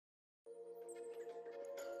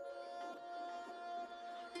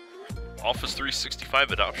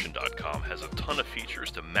Office365adoption.com has a ton of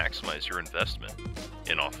features to maximize your investment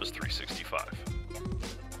in Office 365.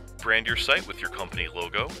 Brand your site with your company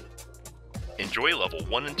logo, enjoy level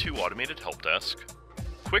 1 and 2 automated help desk,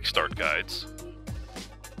 quick start guides,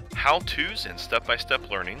 how-tos and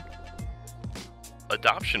step-by-step learning,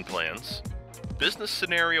 adoption plans, business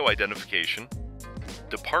scenario identification,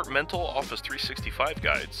 departmental Office 365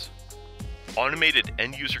 guides, automated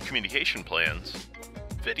end-user communication plans,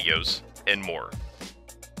 videos, and more.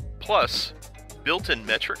 Plus, built-in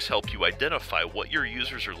metrics help you identify what your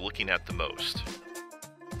users are looking at the most.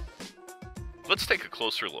 Let's take a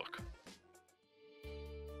closer look.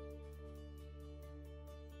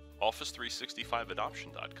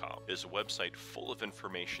 Office365adoption.com is a website full of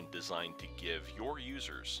information designed to give your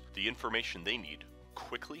users the information they need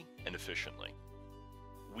quickly and efficiently.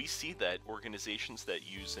 We see that organizations that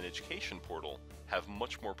use an education portal have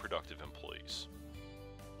much more productive employees.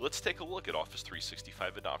 Let's take a look at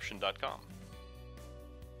Office365adoption.com.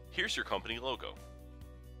 Here's your company logo.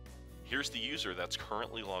 Here's the user that's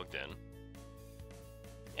currently logged in.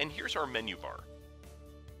 And here's our menu bar.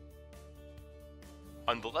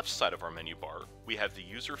 On the left side of our menu bar, we have the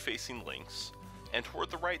user-facing links, and toward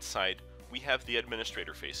the right side, we have the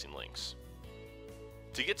administrator-facing links.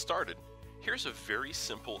 To get started, here's a very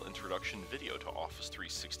simple introduction video to Office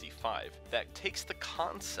 365 that takes the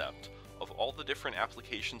concept of all the different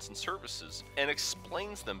applications and services and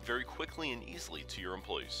explains them very quickly and easily to your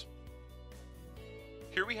employees.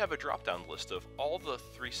 Here we have a drop-down list of all the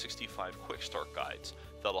 365 Quick Start guides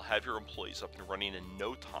that'll have your employees up and running in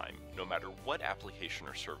no time, no matter what application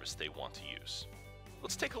or service they want to use.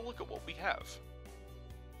 Let's take a look at what we have.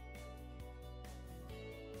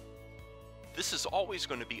 This is always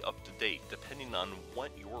going to be up to date depending on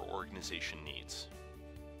what your organization needs.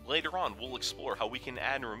 Later on, we'll explore how we can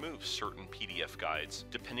add and remove certain PDF guides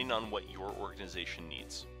depending on what your organization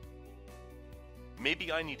needs.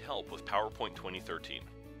 Maybe I need help with PowerPoint 2013.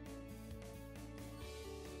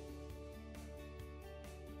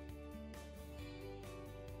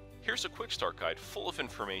 Here's a quick start guide full of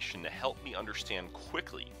information to help me understand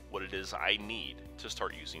quickly what it is I need to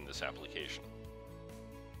start using this application.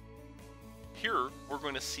 Here, we're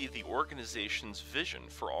going to see the organization's vision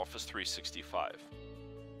for Office 365.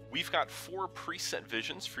 We've got 4 preset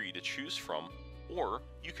visions for you to choose from, or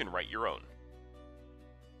you can write your own.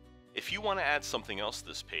 If you want to add something else to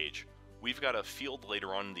this page, we've got a field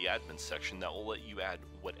later on in the admin section that will let you add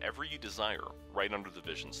whatever you desire right under the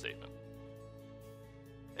vision statement.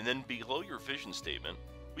 And then below your vision statement,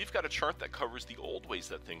 we've got a chart that covers the old ways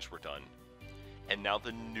that things were done, and now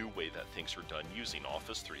the new way that things are done using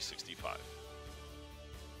Office 365.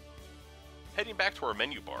 Heading back to our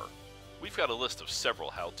menu bar, we've got a list of several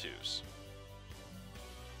how-tos.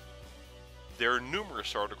 There are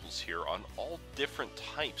numerous articles here on all different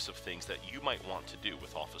types of things that you might want to do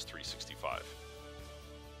with Office 365.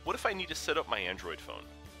 What if I need to set up my Android phone?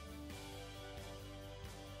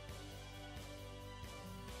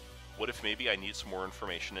 What if maybe I need some more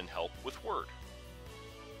information and help with Word?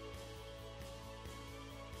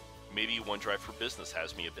 Maybe OneDrive for Business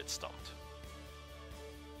has me a bit stumped.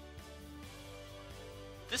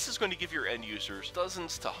 This is going to give your end users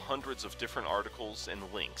dozens to hundreds of different articles and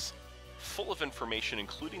links, full of information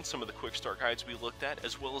including some of the quick start guides we looked at,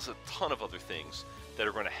 as well as a ton of other things that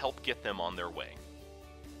are going to help get them on their way.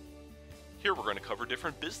 Here we're going to cover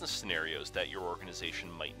different business scenarios that your organization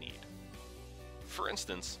might need. For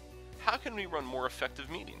instance, how can we run more effective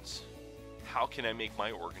meetings? How can I make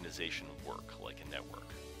my organization work like a network?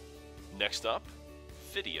 Next up,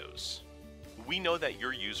 videos. We know that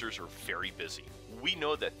your users are very busy. We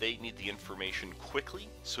know that they need the information quickly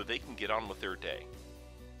so they can get on with their day.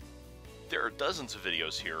 There are dozens of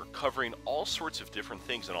videos here covering all sorts of different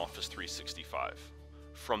things in Office 365,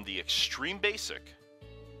 from the extreme basic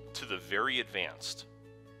to the very advanced.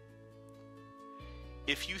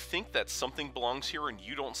 If you think that something belongs here and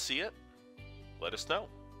you don't see it, let us know.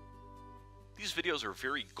 These videos are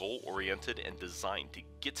very goal-oriented and designed to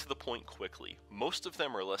get to the point quickly. Most of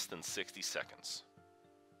them are less than 60 seconds.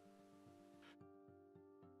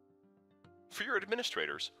 For your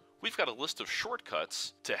administrators, we've got a list of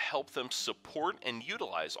shortcuts to help them support and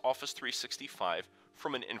utilize Office 365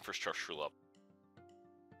 from an infrastructure level.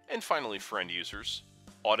 And finally, for end users,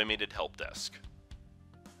 automated help desk.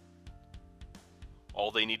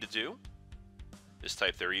 All they need to do is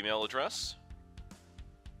type their email address,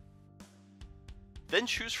 then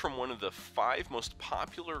choose from one of the 5 most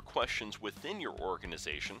popular questions within your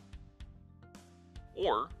organization,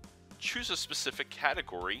 or choose a specific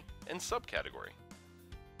category and subcategory.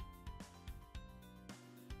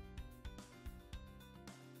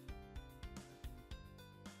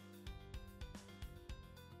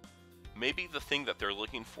 maybe the thing that they're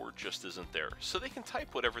looking for just isn't there, so they can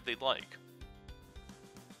type whatever they'd like.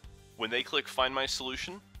 When they click Find My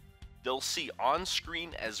Solution, they'll see on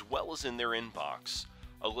screen as well as in their inbox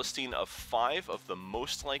a listing of 5 of the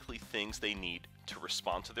most likely things they need to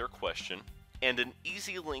respond to their question, and an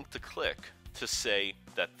easy link to click to say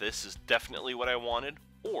that this is definitely what I wanted,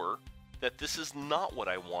 or that this is not what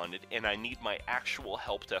I wanted and I need my actual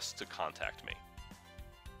help desk to contact me.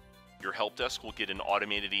 Your help desk will get an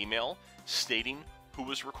automated email stating who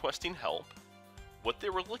was requesting help, what they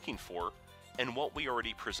were looking for, and what we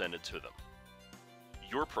already presented to them.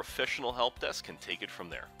 Your professional help desk can take it from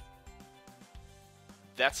there.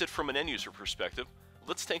 That's it from an end user perspective.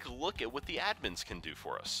 Let's take a look at what the admins can do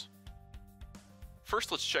for us.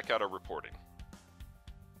 First, let's check out our reporting.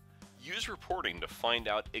 Use reporting to find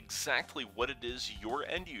out exactly what it is your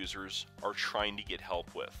end users are trying to get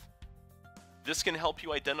help with. This can help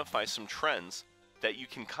you identify some trends that you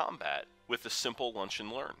can combat with a simple lunch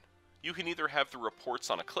and learn. You can either have the reports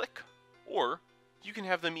on a click, or you can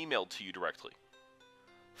have them emailed to you directly.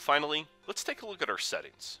 Finally, let's take a look at our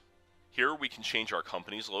settings. Here we can change our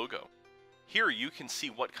company's logo. Here you can see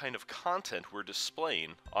what kind of content we're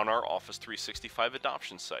displaying on our Office 365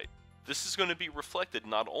 adoption site. This is going to be reflected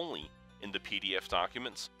not only in the PDF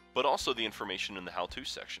documents, but also the information in the how-to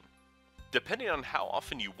section. Depending on how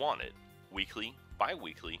often you want it, weekly,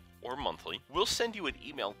 bi-weekly, or monthly, we'll send you an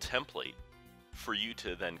email template for you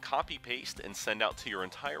to then copy-paste and send out to your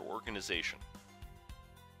entire organization.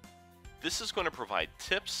 This is going to provide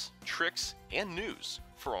tips, tricks, and news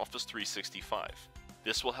for Office 365.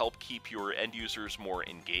 This will help keep your end users more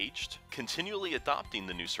engaged, continually adopting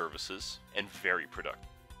the new services, and very productive.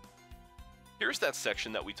 Here's that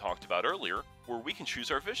section that we talked about earlier, where we can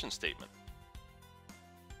choose our vision statement.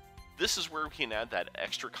 This is where we can add that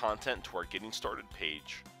extra content to our Getting Started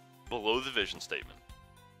page below the vision statement.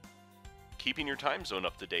 Keeping your time zone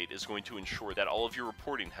up to date is going to ensure that all of your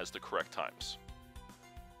reporting has the correct times.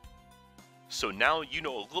 So now you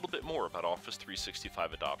know a little bit more about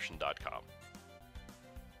Office365Adoption.com.